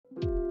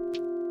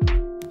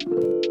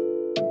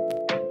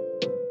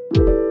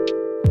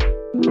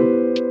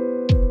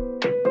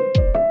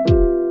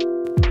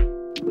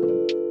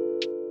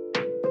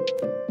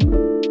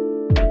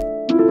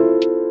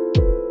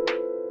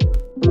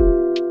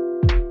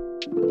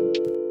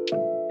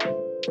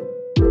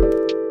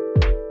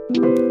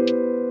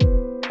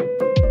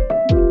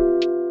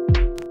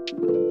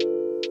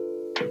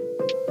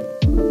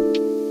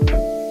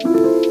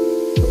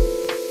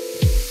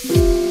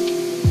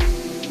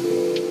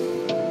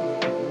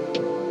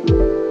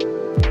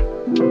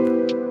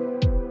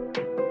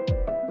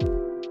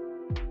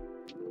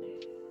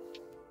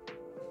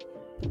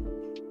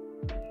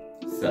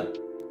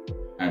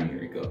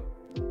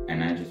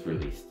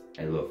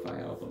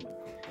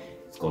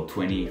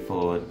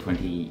for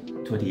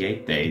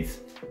 28 days,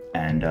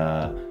 and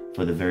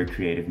for the very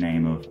creative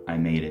name of I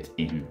made it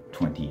in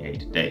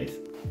 28 days.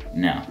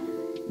 Now,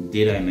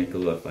 did I make a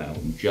lo-fi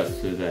album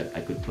just so that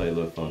I could play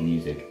lo-fi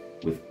music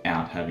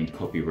without having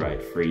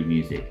copyright-free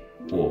music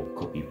or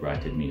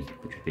copyrighted music,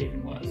 which would be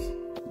even worse?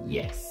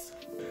 Yes.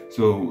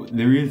 So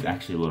there is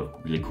actually a lot of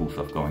really cool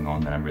stuff going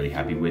on that I'm really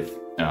happy with.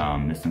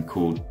 There's some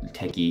cool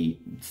techie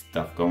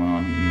stuff going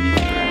on in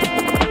this track.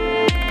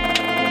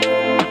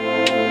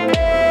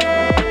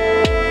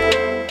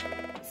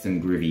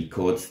 Some groovy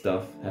chord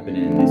stuff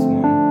happening in this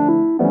one.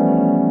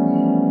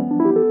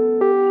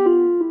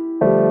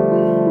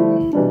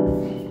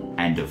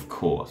 And of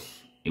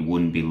course, it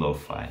wouldn't be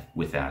lo-fi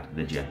without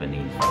the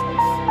Japanese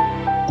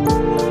vibes.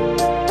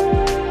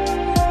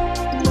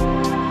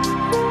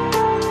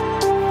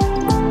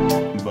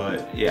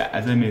 But yeah,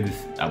 as I made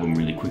this album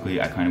really quickly,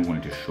 I kind of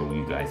wanted to show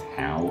you guys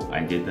how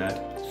I did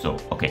that. So,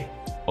 okay,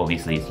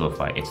 obviously it's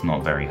lo-fi, it's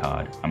not very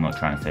hard. I'm not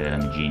trying to say that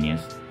I'm a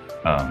genius.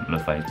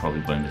 Lo-fi is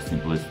probably one of the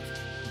simplest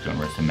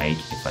genres to make.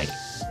 It's like,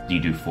 you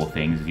do 4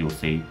 things, as you'll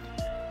see.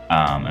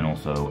 And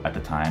also, at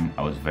the time,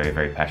 I was very,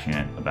 very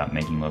passionate about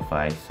making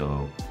lo-fi,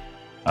 so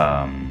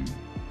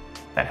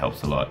that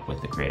helps a lot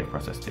with the creative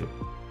process too.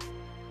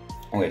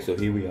 Okay, so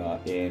here we are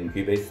in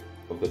Cubase.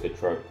 I've got the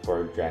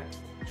project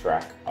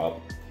track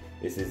up.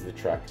 This is the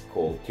track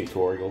called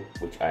Tutorial,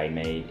 which I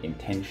made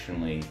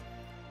intentionally.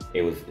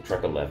 It was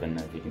track 11,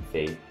 as you can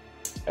see.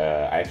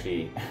 I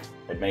actually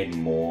had made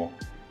more,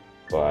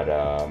 but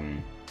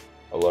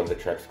a lot of the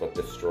tracks got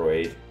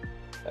destroyed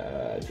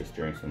just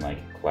during some like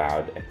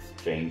cloud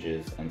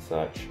exchanges and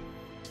such,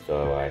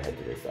 so I had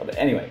to restart. But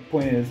anyway,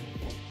 point is,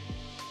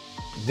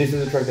 this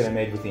is a track that I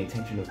made with the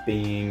intention of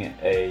being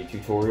a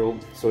tutorial,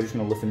 so I'm just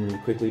gonna listen really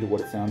quickly to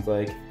what it sounds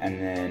like, and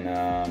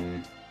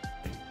then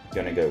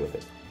gonna go with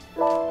it.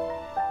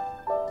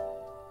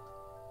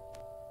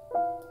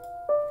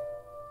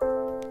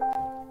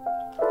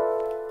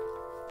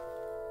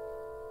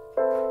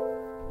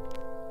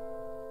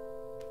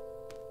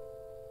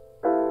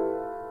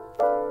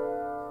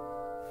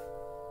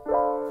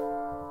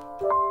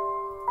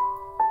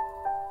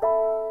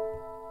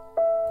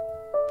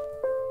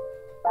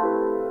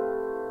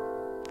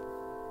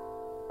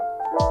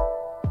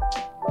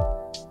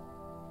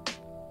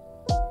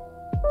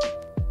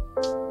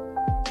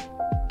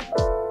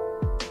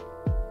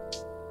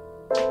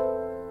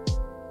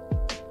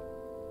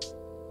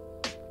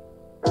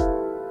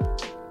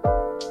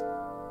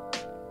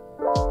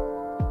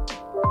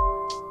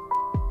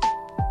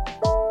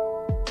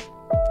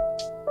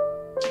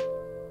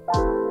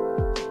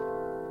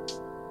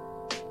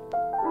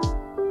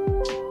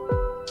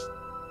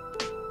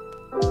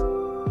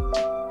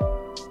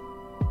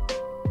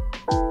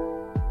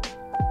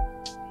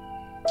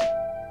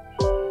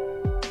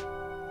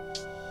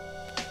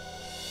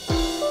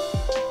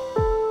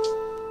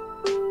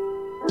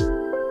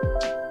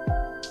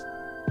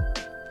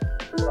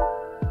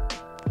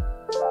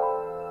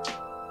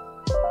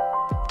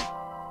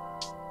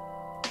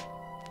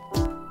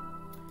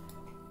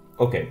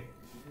 Okay,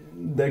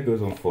 that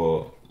goes on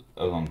for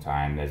a long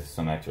time. There's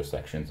some extra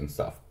sections and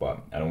stuff, but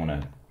I don't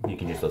want to, you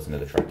can just listen to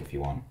the track if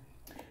you want.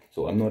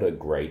 So I'm not a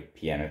great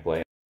piano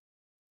player.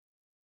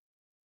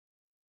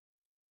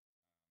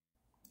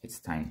 It's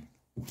tiny.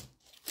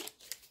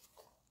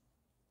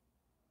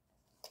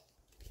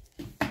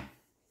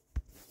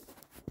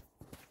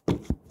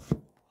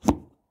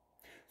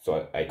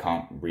 So I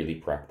can't really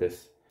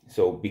practice.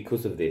 So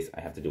because of this,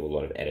 I have to do a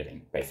lot of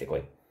editing,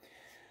 basically.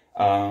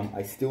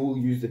 I still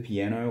use the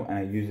piano, and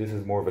I use this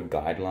as more of a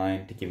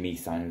guideline to give me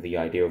kind of the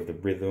idea of the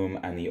rhythm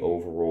and the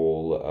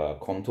overall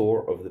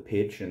contour of the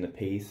pitch and the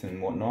piece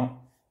and whatnot.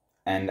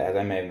 And as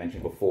I may have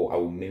mentioned before, I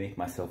will mimic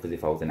myself as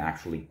if I was an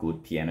actually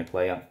good piano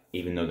player,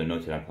 even though the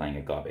notes that I'm playing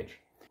are garbage.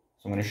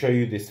 So I'm going to show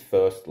you this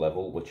first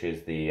level, which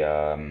is the,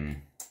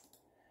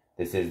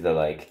 this is the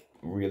like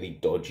really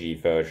dodgy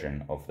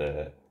version of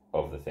the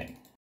thing.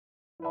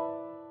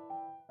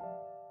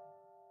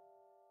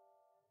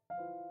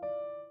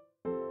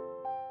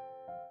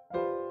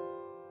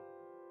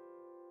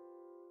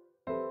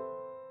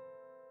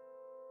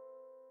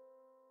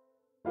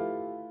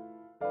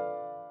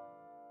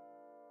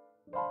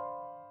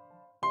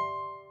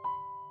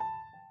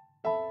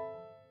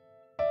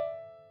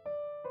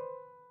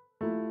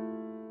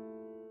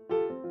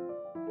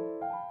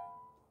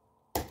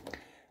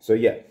 So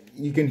yeah,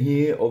 you can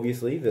hear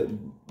obviously that,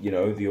 you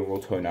know, the overall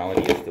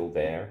tonality is still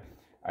there.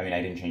 I mean,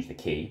 I didn't change the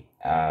key,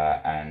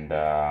 and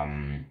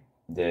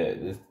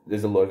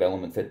there's a lot of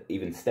elements that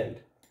even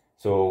stayed.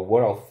 So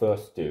what I'll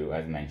first do,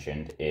 as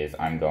mentioned, is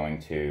I'm going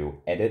to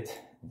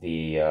edit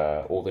the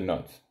all the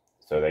notes.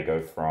 So they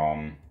go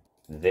from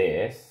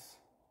this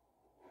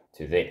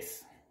to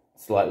this,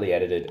 slightly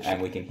edited,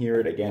 and we can hear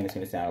it again. It's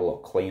going to sound a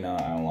lot cleaner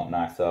and a lot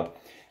nicer.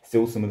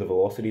 Still, some of the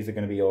velocities are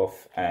going to be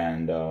off,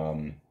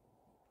 and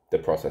the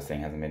processing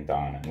hasn't been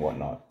done and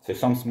whatnot. So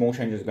some small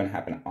changes are going to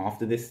happen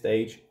after this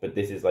stage, but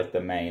this is like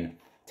the main,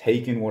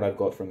 taken what I've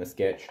got from the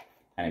sketch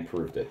and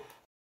improved it.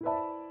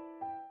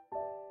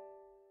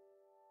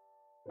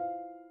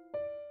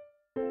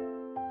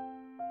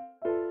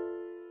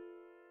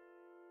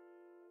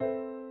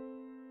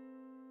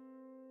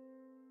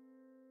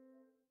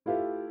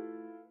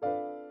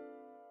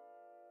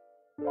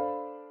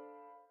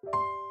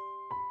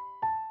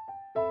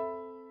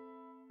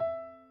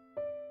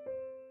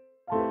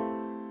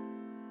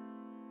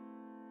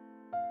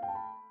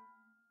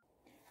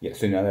 Yeah,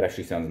 so now that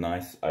actually sounds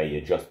nice. I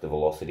adjust the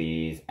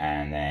velocities,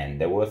 and then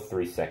there were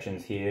 3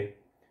 sections here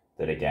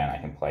that again I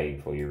can play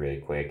for you really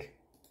quick.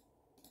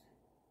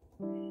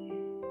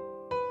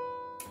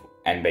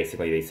 And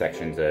basically these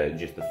sections are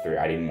just the 3.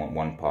 I didn't want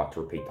one part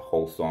to repeat the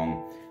whole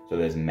song, so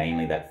there's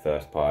mainly that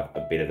first part,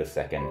 a bit of the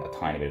second, a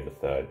tiny bit of the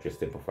third, just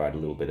to provide a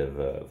little bit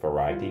of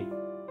variety.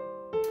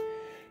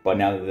 But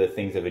now that the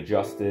things have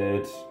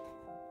adjusted,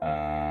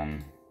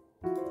 you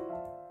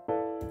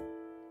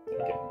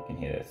can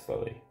hear that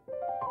slowly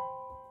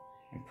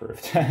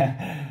improved.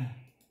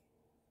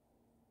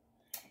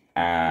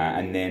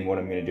 And then what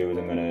I'm going to do is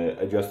I'm going to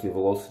adjust the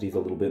velocities a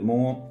little bit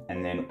more,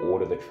 and then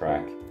order the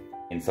track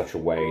in such a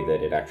way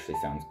that it actually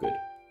sounds good.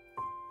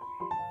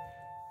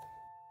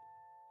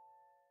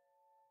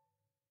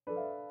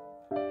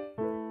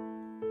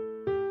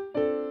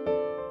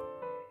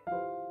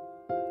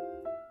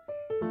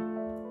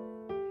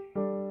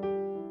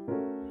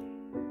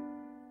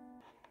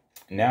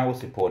 Now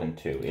what's important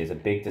too is a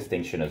big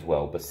distinction as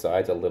well,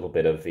 besides a little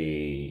bit of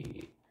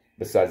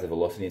besides the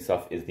velocity and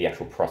stuff, is the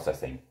actual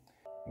processing.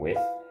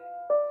 Width,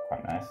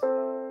 quite nice.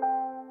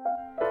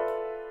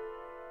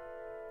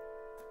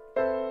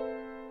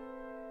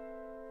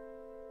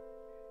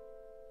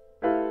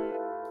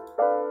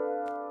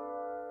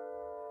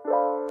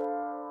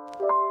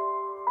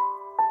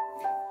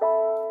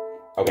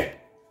 Okay,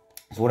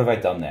 so what have I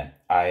done there?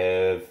 I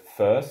have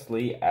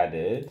firstly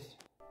added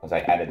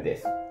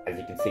this. As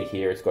you can see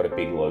here, it's got a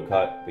big low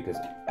cut, because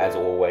as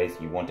always,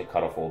 you want to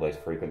cut off all those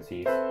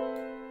frequencies.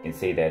 You can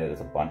see there that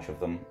there's a bunch of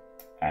them,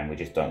 and we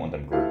just don't want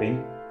them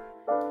grouping.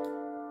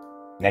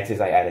 Next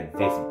is I added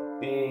this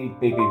big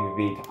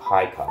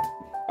high cut,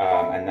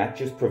 and that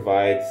just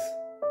provides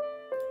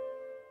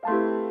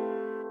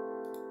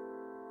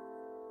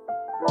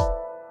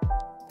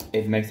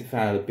it makes it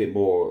sound a bit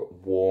more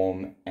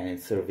warm, and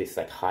instead of this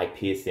like high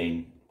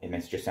piercing, it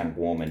makes it just sound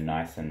warm and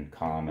nice and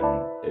calm,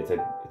 and it's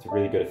a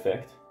really good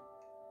effect.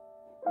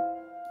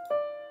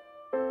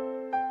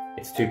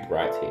 It's too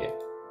bright here,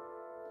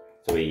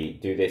 so we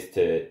do this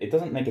to, it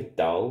doesn't make it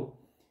dull,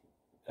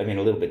 I mean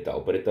a little bit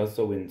dull, but it does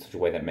so in such a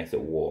way that makes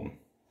it warm.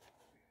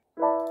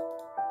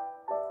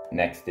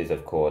 Next is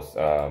of course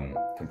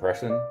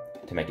compression,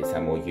 to make it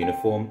sound more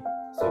uniform.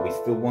 So we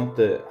still want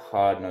the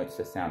hard notes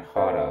to sound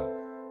harder,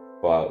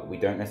 but we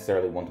don't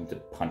necessarily want them to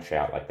punch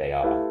out like they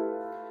are.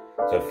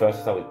 So first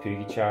I start with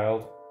Poogie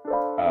Child.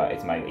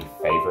 It's my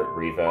favorite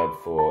reverb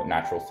for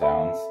natural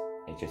sounds.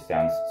 It just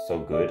sounds so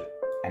good,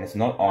 and it's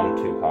not on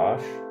too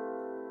harsh.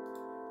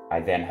 I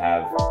then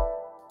have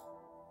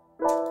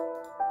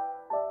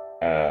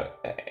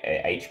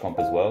H comp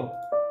as well,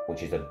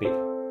 which is a bit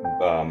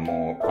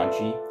more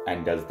punchy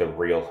and does the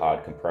real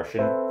hard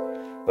compression.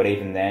 But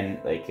even then,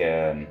 like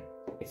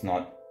it's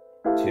not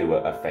too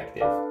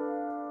effective.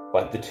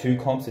 But the 2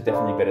 comps are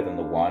definitely better than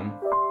the 1.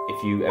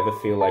 If you ever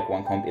feel like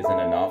 1 comp isn't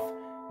enough,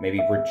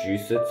 maybe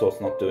reduce it so it's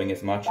not doing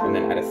as much, and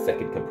then add a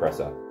second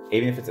compressor.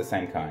 Even if it's the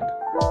same kind,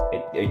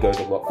 it goes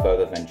a lot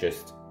further than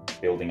just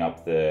building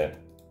up the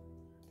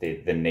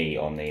knee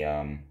on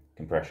the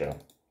compressor.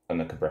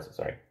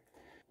 Sorry.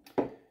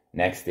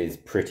 Next is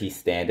pretty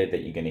standard that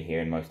you're going to hear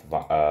in most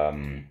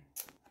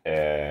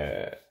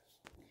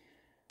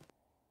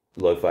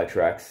lo-fi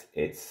tracks.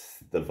 It's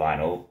the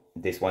vinyl.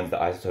 This one's the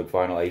isotope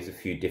vinyl. I use a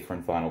few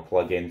different vinyl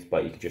plugins,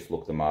 but you can just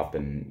look them up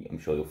and I'm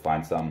sure you'll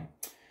find some.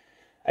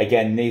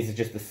 Again, these are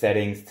just the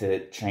settings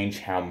to change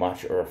how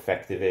much or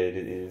effective it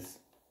is.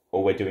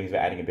 All we're doing is we're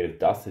adding a bit of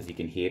dust, as you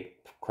can hear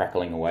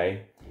crackling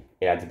away.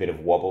 It adds a bit of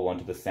wobble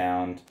onto the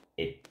sound.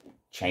 It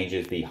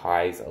changes the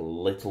highs a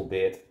little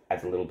bit,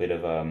 adds a little bit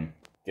of,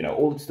 you know,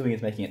 all it's doing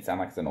is making it sound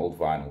like it's an old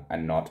vinyl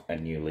and not a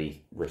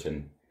newly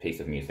written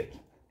piece of music.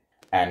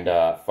 And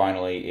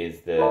finally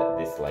is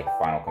this like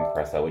final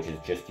compressor, which is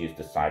just used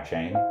to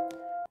sidechain.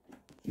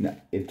 Now,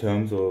 in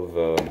terms of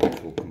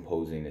actual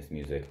composing this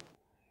music,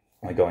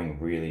 we're going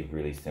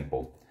really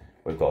simple.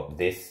 We've got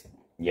this,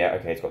 yeah,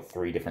 okay, it's got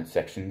 3 different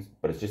sections,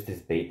 but it's just this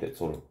beat that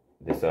sort of,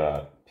 this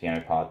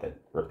piano part that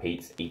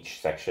repeats each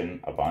section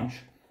a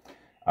bunch.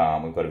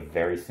 We've got a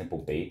very simple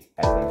beat,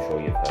 as I'm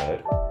sure you've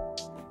heard,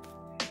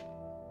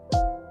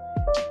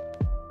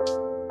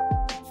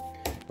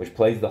 which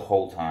plays the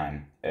whole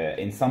time.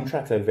 In some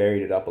tracks I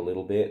varied it up a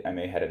little bit. I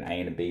may have had an A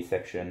and a B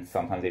section,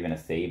 sometimes even a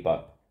C,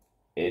 but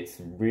it's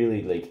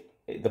really like,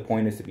 the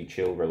point is to be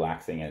chill,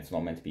 relaxing, and it's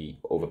not meant to be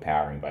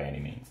overpowering by any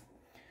means.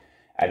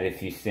 Added a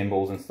few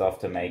cymbals and stuff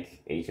to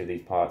make each of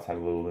these parts have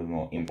a little bit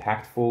more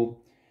impactful.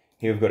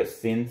 Here we've got a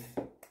synth.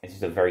 It's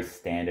just a very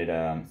standard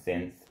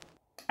synth,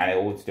 and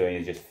all it's doing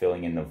is just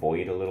filling in the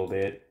void a little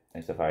bit.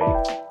 And so if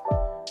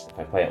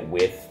I play it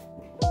with,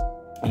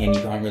 and you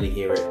can't really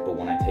hear it, but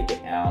when I take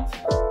it out,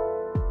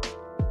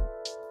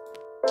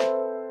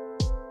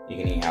 you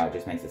can hear how it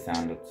just makes it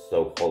sound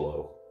so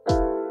hollow.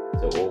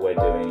 So all we're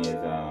doing is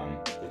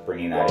just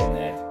bringing that in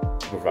there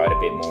to provide a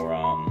bit more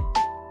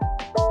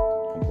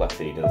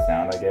complexity to the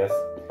sound, I guess.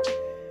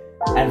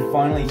 And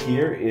finally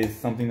here is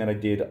something that I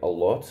did a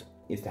lot,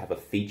 is to have a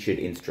featured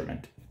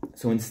instrument.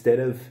 So instead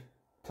of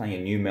playing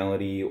a new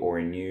melody or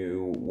a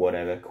new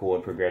whatever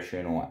chord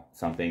progression or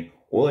something,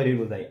 all I did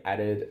was I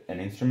added an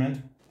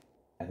instrument.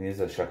 I think this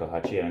is a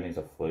shakuhachi, I don't think it's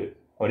a flute.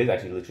 Oh, it is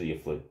actually literally a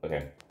flute.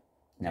 Okay,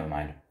 never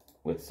mind.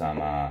 With some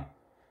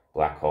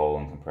black hole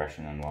and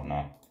compression and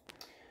whatnot.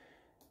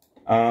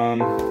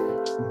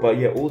 But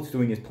yeah, all it's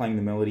doing is playing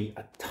the melody,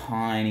 a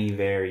tiny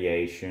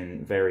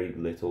variation, very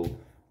little,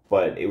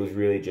 but it was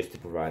really just to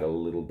provide a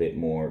little bit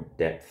more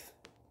depth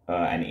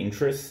and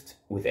interest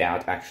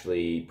without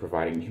actually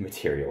providing new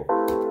material.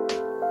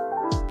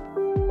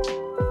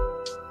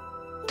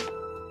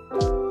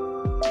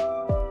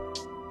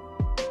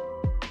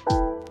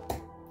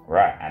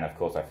 Right, and of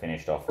course I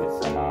finished off with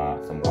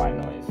some white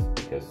noise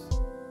because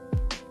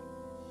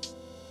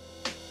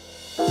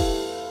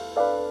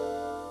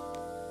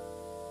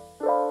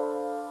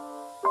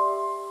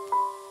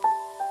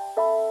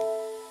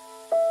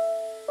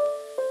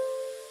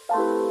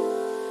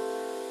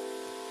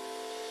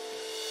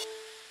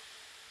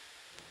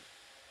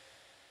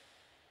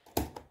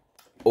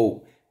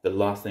oh, the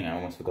last thing I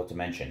almost forgot to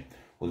mention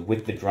was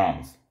with the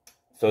drums.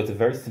 So it's a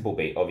very simple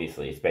beat,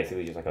 obviously. It's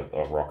basically just like a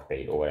rock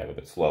beat or whatever,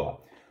 but slower.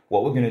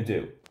 What we're going to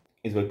do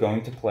is we're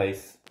going to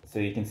place, so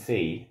you can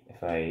see,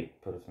 if I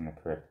put it on the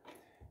correct,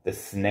 the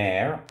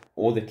snare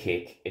or the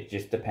kick, it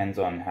just depends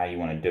on how you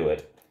want to do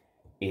it,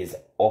 is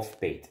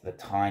offbeat, the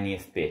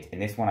tiniest bit. In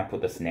this one I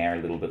put the snare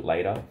a little bit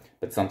later,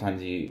 but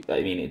sometimes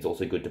it's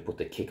also good to put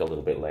the kick a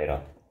little bit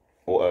later,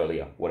 or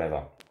earlier,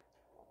 whatever.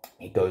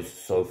 It goes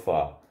so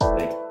far,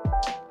 like,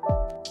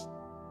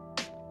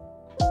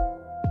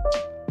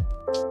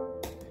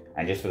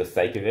 and just for the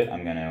sake of it,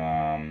 I'm going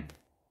to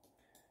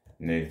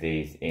move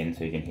these in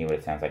so you can hear what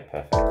it sounds like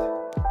perfect.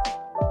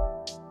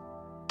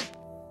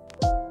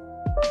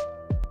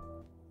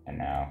 And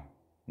now,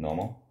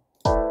 normal.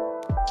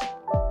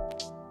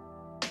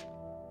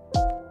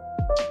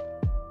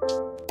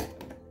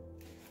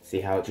 See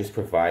how it just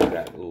provides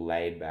that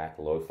laid-back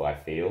lo-fi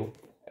feel,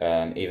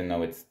 even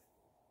though it's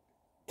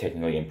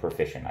technically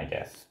improficient, I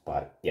guess,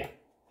 but yeah.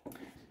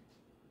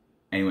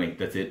 Anyway,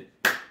 that's it.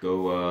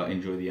 Go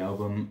enjoy the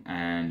album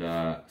and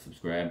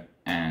subscribe,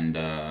 and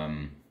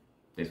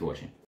thanks for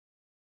watching.